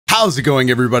How's it going,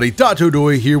 everybody?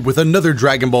 Dotodoya here with another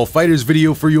Dragonball FighterZ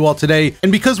video for you all today.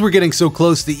 And because we're getting so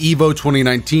close to EVO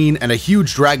 2019 and a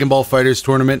huge Dragonball FighterZ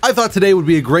tournament, I thought today would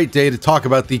be a great day to talk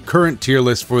about the current tier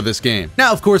list for this game.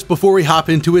 Now, of course, before we hop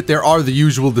into it, there are the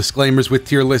usual disclaimers with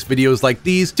tier list videos like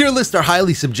these. Tier lists are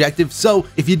highly subjective, so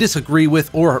if you disagree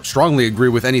with or strongly agree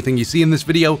with anything you see in this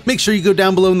video, make sure you go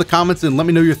down below in the comments and let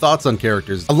me know your thoughts on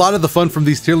characters. A lot of the fun from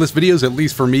these tier list videos, at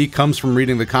least for me, comes from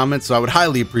reading the comments, so I would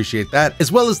highly appreciate that,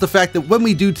 as well as the fact that when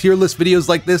we do tier list videos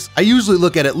like this, I usually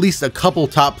look at least a couple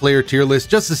top player tier lists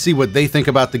just to see what they think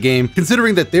about the game.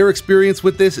 Considering that their experience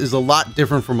with this is a lot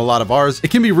different from a lot of ours,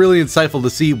 it can be really insightful to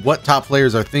see what top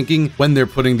players are thinking when they're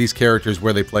putting these characters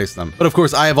where they place them. But of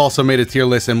course, I have also made a tier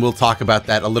list and we'll talk about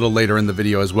that a little later in the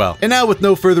video as well. And now, with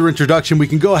no further introduction, we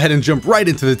can go ahead and jump right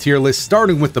into the tier list,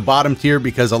 starting with the bottom tier,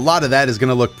 because a lot of that is going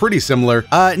to look pretty similar,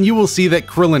 and you will see that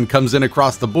Krillin comes in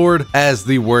across the board as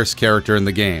the worst character in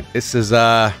the game.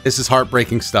 This is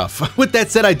heartbreaking stuff. With that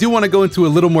said, I do want to go into a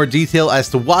little more detail as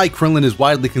to why Krillin is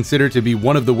widely considered to be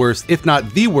one of the worst, if not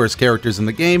the worst characters in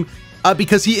the game.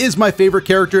 Because he is my favorite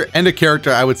character and a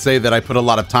character I would say that I put a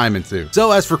lot of time into.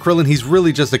 So as for Krillin, he's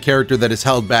really just a character that is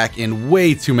held back in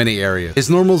way too many areas. His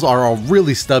normals are all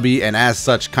really stubby and as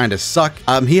such kind of suck.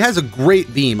 He has a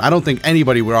great beam. I don't think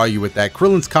anybody would argue with that.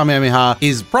 Krillin's Kamehameha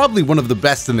is probably one of the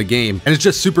best in the game, and it's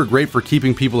just super great for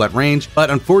keeping people at range, but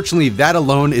unfortunately that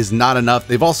alone is not enough.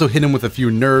 They've also hit him with a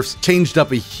few nerfs, changed up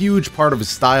a huge part of his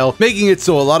style, making it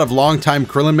so a lot of longtime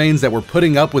Krillin mains that were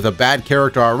putting up with a bad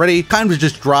character already kind of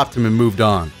just dropped him and moved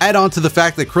on. Add on to the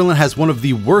fact that Krillin has one of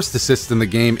the worst assists in the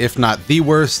game, if not the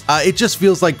worst. It just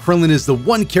feels like Krillin is the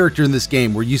one character in this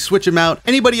game where you switch him out,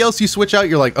 anybody else you switch out,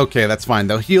 you're like, okay, that's fine,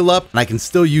 they'll heal up and I can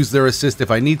still use their assist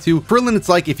if I need to. Krillin, it's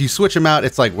like if you switch him out,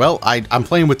 it's like, well, I'm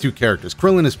playing with two characters.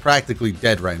 Krillin is practically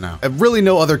dead right now. Really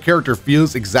no other character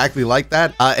feels exactly like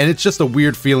that, and it's just a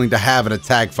weird feeling to have in a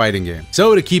tag fighting game.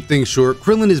 So to keep things short,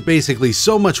 Krillin is basically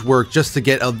so much work just to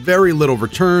get a very little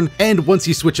return, and once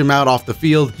you switch him out off the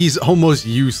field, he's almost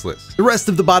useless. The rest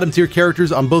of the bottom tier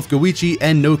characters on both Goichi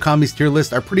and Nokami's tier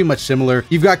list are pretty much similar.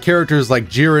 You've got characters like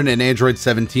Jiren and Android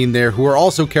 17 there, who are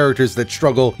also characters that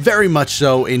struggle very much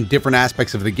so in different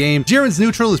aspects of the game. Jiren's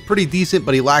neutral is pretty decent,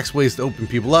 but he lacks ways to open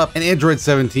people up, and Android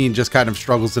 17 just kind of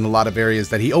struggles in a lot of areas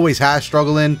that he always has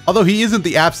struggled in, although he isn't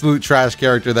the absolute trash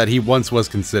character that he once was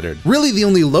considered. Really, the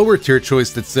only lower tier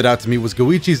choice that stood out to me was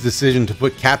Goichi's decision to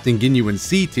put Captain Ginyu in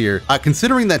C tier,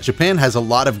 considering that Japan has a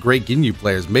lot of great Ginyu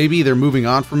players. Maybe they're moving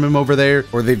on from him over there,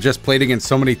 or they've just played against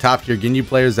so many top tier Ginyu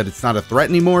players that it's not a threat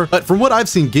anymore. But from what I've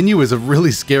seen, Ginyu is a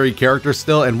really scary character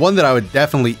still, and one that I would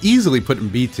definitely easily put in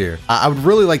B tier. I would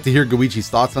really like to hear Goichi's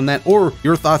thoughts on that, or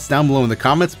your thoughts down below in the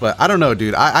comments, but I don't know,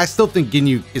 dude. I still think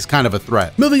Ginyu is kind of a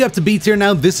threat. Moving up to B tier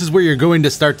now, this is where you're going to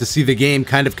start to see the game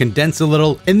kind of condense a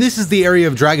little, and this is the area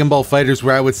of Dragonball FighterZ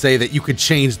where I would say that you could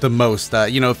change the most.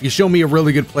 You know, if you show me a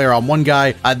really good player on one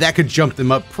guy, that could jump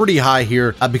them up pretty high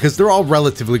here, because they're all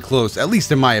relatively close, at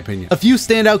least in my opinion. A few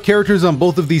standout characters on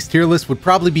both of these tier lists would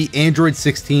probably be Android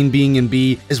 16 being in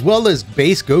B, as well as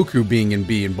Base Goku being in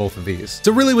B in both of these.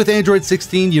 So really with Android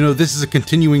 16, you know, this is a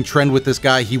continuing trend with this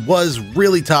guy. He was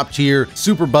really top tier,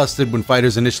 super busted when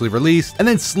FighterZ initially released, and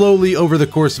then slowly over the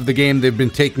course of the game, they've been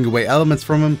taking away elements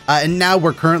from him, and now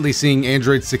we're currently seeing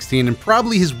Android 16 in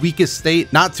probably his weakest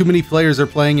state. Not too many players are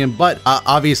playing him, but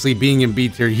obviously being in B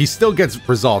tier, he still gets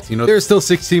results. You know, there's still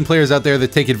 16 players out there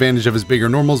that take advantage of his bigger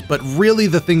normals, but really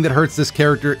the thing that hurts this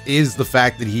character is the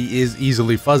fact that he is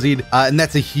easily fuzzied, and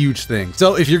that's a huge thing.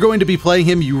 So if you're going to be playing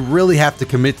him, you really have to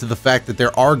commit to the fact that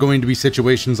there are going to be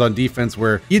situations on defense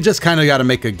where you just kind of got to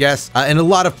make a guess, and a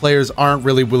lot of players aren't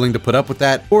really willing to put up with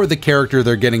that or the character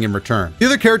they're getting in return. The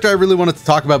other character I really wanted to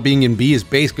talk about being in B is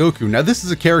Base Goku. Now this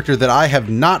is a character that I have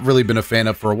not really been a fan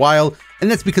of for a while, and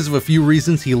that's because of a few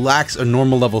reasons. He lacks a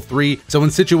normal level 3, so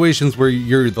in situations where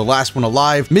you're the last one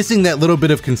alive, missing that little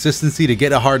bit of consistency to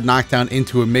get a hard knockdown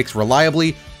into a mix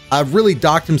reliably really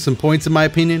docked him some points in my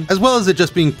opinion, as well as it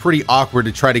just being pretty awkward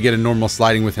to try to get a normal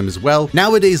sliding with him as well.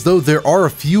 Nowadays though, there are a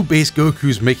few Base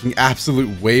Gokus making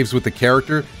absolute waves with the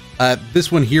character.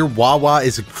 This one here, Wawa,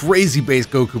 is a crazy Base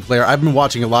Goku player. I've been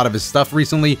watching a lot of his stuff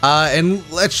recently, and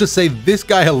let's just say this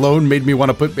guy alone made me want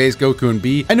to put Base Goku in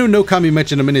B. I know Nokami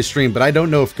mentioned him in his stream, but I don't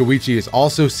know if Goichi is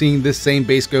also seeing this same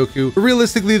Base Goku. But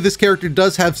realistically, this character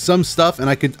does have some stuff, and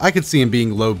I could see him being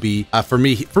low B. For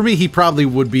me, he probably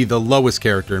would be the lowest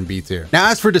character in B tier. Now,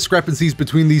 as for discrepancies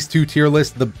between these two tier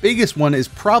lists, the biggest one is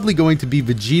probably going to be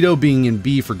Vegito being in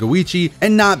B for Goichi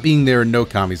and not being there in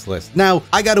Nokami's list. Now,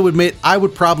 I got to admit, I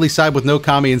would probably side with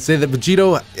Nokami and say that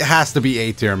Vegito has to be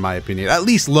A tier in my opinion, at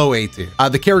least low A tier.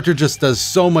 The character just does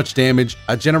so much damage,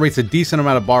 generates a decent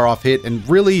amount of bar off hit, and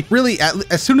really,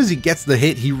 as soon as he gets the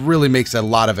hit, he really makes a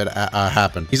lot of it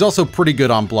happen. He's also pretty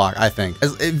good on block, I think.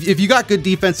 If you got good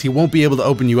defense, he won't be able to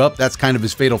open you up. That's kind of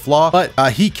his fatal flaw, but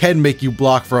he can make you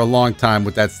block for a long time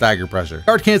with that stagger pressure.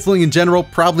 Guard canceling in general,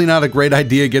 probably not a great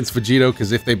idea against Vegito,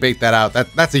 because if they bait that out,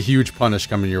 that's a huge punish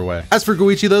coming your way. As for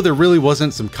Goichi though, there really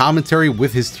wasn't some commentary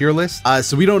with his tier list,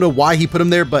 so we don't know why he put him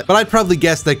there, but I'd probably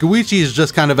guess that Goichi is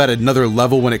just kind of at another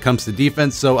level when it comes to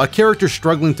defense, so a character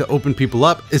struggling to open people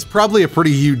up is probably a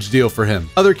pretty huge deal for him.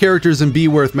 Other characters in B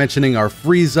worth mentioning are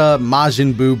Frieza,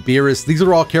 Majin Buu, Beerus. These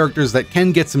are all characters that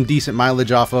can get some decent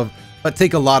mileage off of, but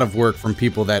take a lot of work from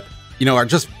people that, you know, are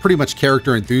just pretty much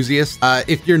character enthusiasts.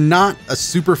 If you're not a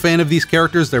super fan of these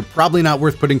characters, they're probably not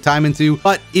worth putting time into,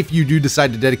 but if you do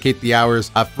decide to dedicate the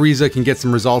hours, Frieza can get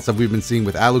some results that we've been seeing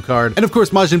with Alucard. And of course,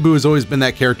 Majin Buu has always been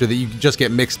that character that you can just get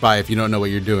mixed by if you don't know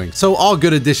what you're doing. So all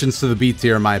good additions to the B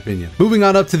tier in my opinion. Moving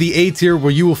on up to the A tier,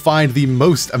 where you will find the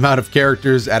most amount of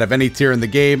characters out of any tier in the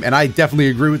game, and I definitely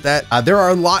agree with that. There are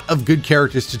a lot of good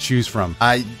characters to choose from.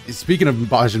 Speaking of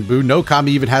Majin Buu, Nokami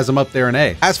even has him up there in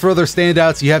A. As for other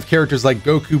standouts, you have characters like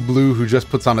Goku Blue, who just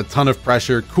puts on a ton of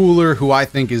pressure, Cooler, who I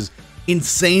think is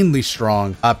insanely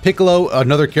strong, Piccolo,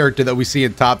 another character that we see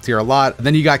in top tier a lot. And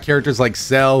then you got characters like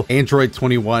Cell, Android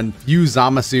 21, Yu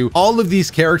Zamasu. All of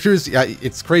these characters,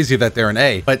 it's crazy that they're an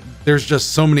A, but there's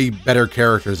just so many better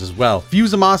characters as well.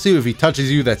 Zamasu, if he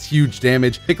touches you, that's huge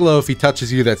damage. Piccolo, if he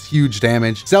touches you, that's huge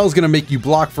damage. Cell's gonna make you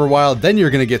block for a while, then you're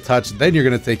gonna get touched, then you're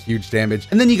gonna take huge damage.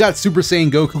 And then you got Super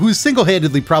Saiyan Goku, who's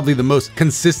single-handedly probably the most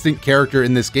consistent character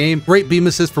in this game. Great beam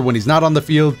assist for when he's not on the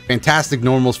field, fantastic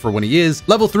normals for when he is.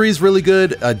 Level 3 is really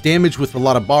good, damage with a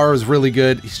lot of bar is really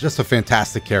good. He's just a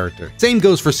fantastic character. Same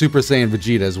goes for Super Saiyan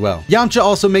Vegeta as well. Yamcha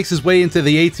also makes his way into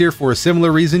the A tier for a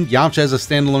similar reason. Yamcha as a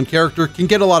standalone character can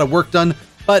get a lot of work done,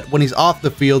 but when he's off the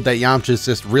field, that Yamcha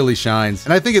assist really shines.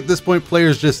 And I think at this point,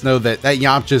 players just know that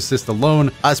Yamcha assist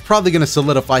alone is probably going to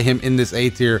solidify him in this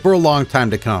A tier for a long time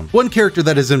to come. One character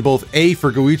that is in both A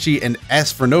for Goichi and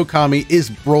S for Nokami is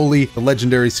Broly, the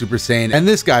legendary Super Saiyan. And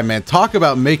this guy, man, talk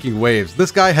about making waves.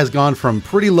 This guy has gone from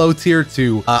pretty low tier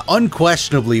to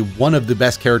unquestionably one of the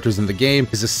best characters in the game.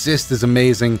 His assist is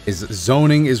amazing. His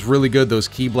zoning is really good. Those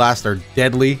ki blasts are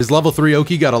deadly. His level 3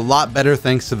 Oki got a lot better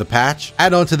thanks to the patch.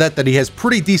 Add on to that he has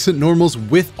pretty decent normals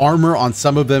with armor on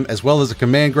some of them, as well as a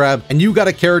command grab, and you got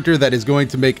a character that is going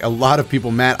to make a lot of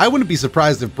people mad. I wouldn't be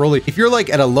surprised if Broly, if you're like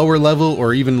at a lower level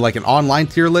or even like an online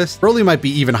tier list, Broly might be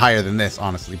even higher than this,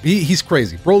 honestly. He's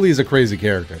crazy. Broly is a crazy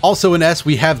character. Also in S,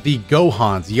 we have the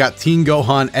Gohans. You got Teen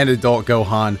Gohan and Adult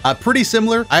Gohan. Pretty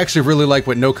similar. I actually really like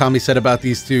what Nokami said about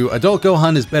these two. Adult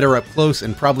Gohan is better up close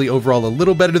and probably overall a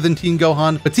little better than Teen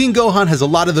Gohan, but Teen Gohan has a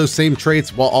lot of those same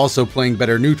traits while also playing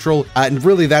better neutral, and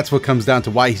really that's what comes down to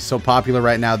why he's so popular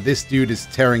right now. This dude is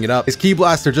tearing it up. His ki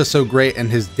blasts are just so great, and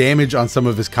his damage on some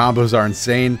of his combos are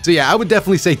insane. So yeah, I would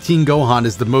definitely say Teen Gohan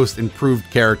is the most improved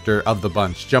character of the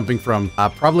bunch, jumping from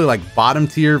probably like bottom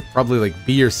tier, probably like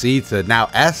B or C, to now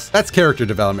S. That's character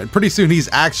development. Pretty soon he's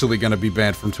actually going to be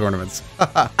banned from tournaments.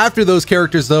 After those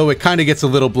characters though, it kind of gets a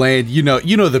little bland. You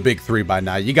know the big three by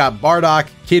now. You got Bardock,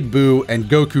 Kid Buu, and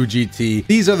Goku GT.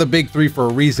 These are the big three for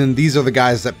a reason. These are the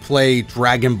guys that play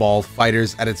Dragon Ball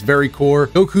FighterZ at its very core.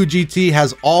 Goku GT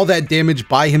has all that damage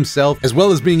by himself, as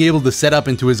well as being able to set up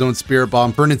into his own Spirit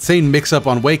Bomb for an insane mix-up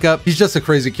on Wake Up. He's just a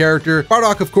crazy character.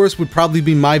 Bardock, of course, would probably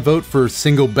be my vote for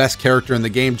single best character in the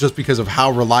game, just because of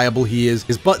how reliable he is.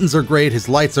 His buttons are great, his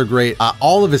lights are great,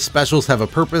 all of his specials have a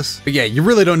purpose. But yeah, you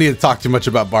really don't need to talk too much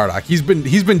about Bardock. He's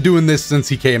been doing this since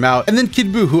he came out. And then Kid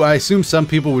Buu, who I assume some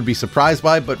people would be surprised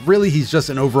by, but really he's just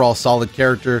an overall solid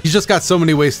character. He's just got so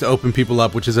many ways to open people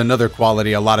up, which is another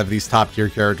quality a lot of these top tier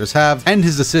characters have. And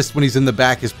his assist when he's in the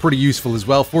back is pretty useful as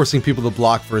well, forcing people to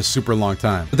block for a super long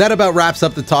time. But that about wraps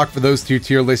up the talk for those two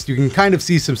tier lists. You can kind of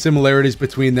see some similarities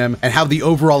between them and how the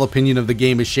overall opinion of the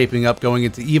game is shaping up going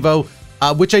into EVO.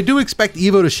 Which I do expect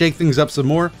EVO to shake things up some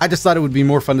more. I just thought it would be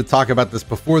more fun to talk about this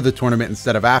before the tournament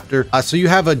instead of after. So you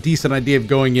have a decent idea of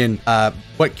going in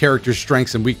what characters'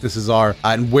 strengths and weaknesses are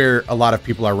and where a lot of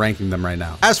people are ranking them right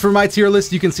now. As for my tier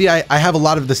list, you can see I have a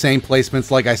lot of the same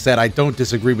placements. Like I said, I don't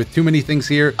disagree with too many things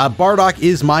here. Bardock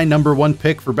is my #1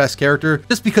 pick for best character,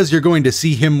 just because you're going to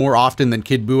see him more often than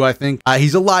Kid Buu, I think.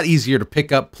 He's a lot easier to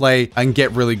pick up, play, and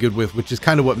get really good with, which is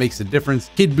kind of what makes the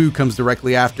difference. Kid Buu comes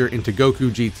directly after into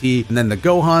Goku GT, and then the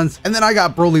Gohans. And then I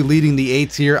got Broly leading the A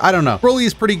tier. I don't know. Broly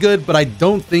is pretty good, but I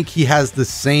don't think he has the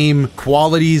same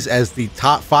qualities as the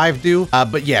top 5 do.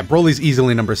 But yeah, Broly's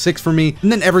easily number 6 for me.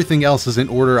 And then everything else is in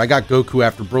order. I got Goku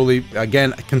after Broly.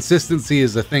 Again, consistency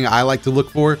is the thing I like to look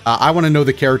for. I want to know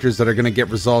the characters that are going to get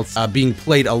results being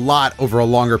played a lot over a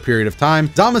longer period of time.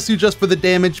 Zamasu just for the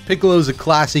damage. Piccolo's a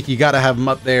classic. You got to have him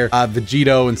up there.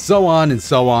 Vegito and so on and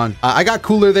so on. I got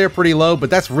Cooler there pretty low, but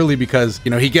that's really because,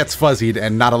 you know, he gets fuzzied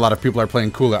and not a lot of people are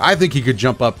playing Cooler. I think he could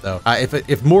jump up though.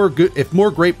 If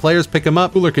more great players pick him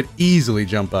up, Cooler could easily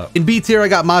jump up. In B tier, I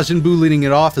got Majin Buu leading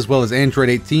it off, as well as Android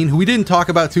 18, who we didn't talk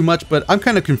about too much, but I'm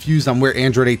kind of confused on where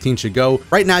Android 18 should go.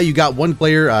 Right now, you got one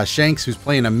player, Shanks, who's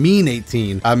playing a mean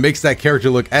 18, makes that character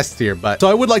look S tier. But so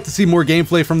I would like to see more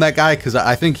gameplay from that guy, because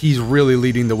I think he's really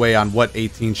leading the way on what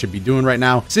 18 should be doing right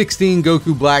now. 16,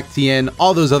 Goku, Black, Tien,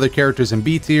 all those other characters in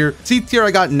B tier. C tier,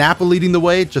 I got Nappa leading the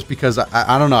way, just because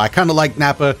I don't know, I kind of like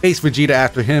Nappa. Base Vegeta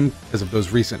after him because of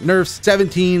those recent nerfs.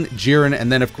 17, Jiren,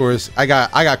 and then of course I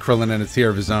got Krillin in a tier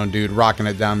of his own, dude, rocking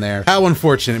it down there. How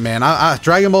unfortunate, man.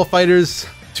 Dragon Ball FighterZ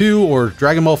 2 or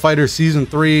Dragon Ball FighterZ Season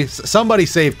 3. Somebody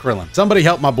save Krillin. Somebody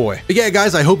help my boy. But yeah,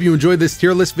 guys, I hope you enjoyed this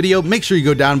tier list video. Make sure you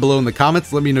go down below in the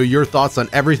comments. Let me know your thoughts on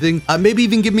everything. Maybe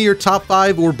even give me your top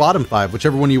 5 or bottom 5,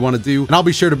 whichever one you want to do. And I'll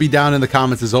be sure to be down in the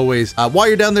comments as always. While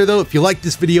you're down there, though, if you like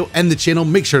this video and the channel,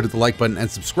 make sure to hit the like button and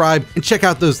subscribe. And check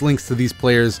out those links to these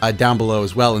players down below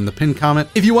as well in the pinned comment.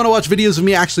 If you want to watch videos of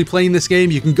me actually playing this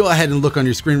game, you can go ahead and look on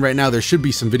your screen right now. There should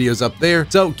be some videos up there.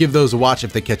 So give those a watch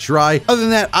if they catch your eye. Other than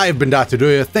that, I have been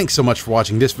Dotodoya. Thanks so much for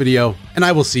watching this video, and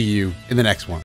I will see you in the next one.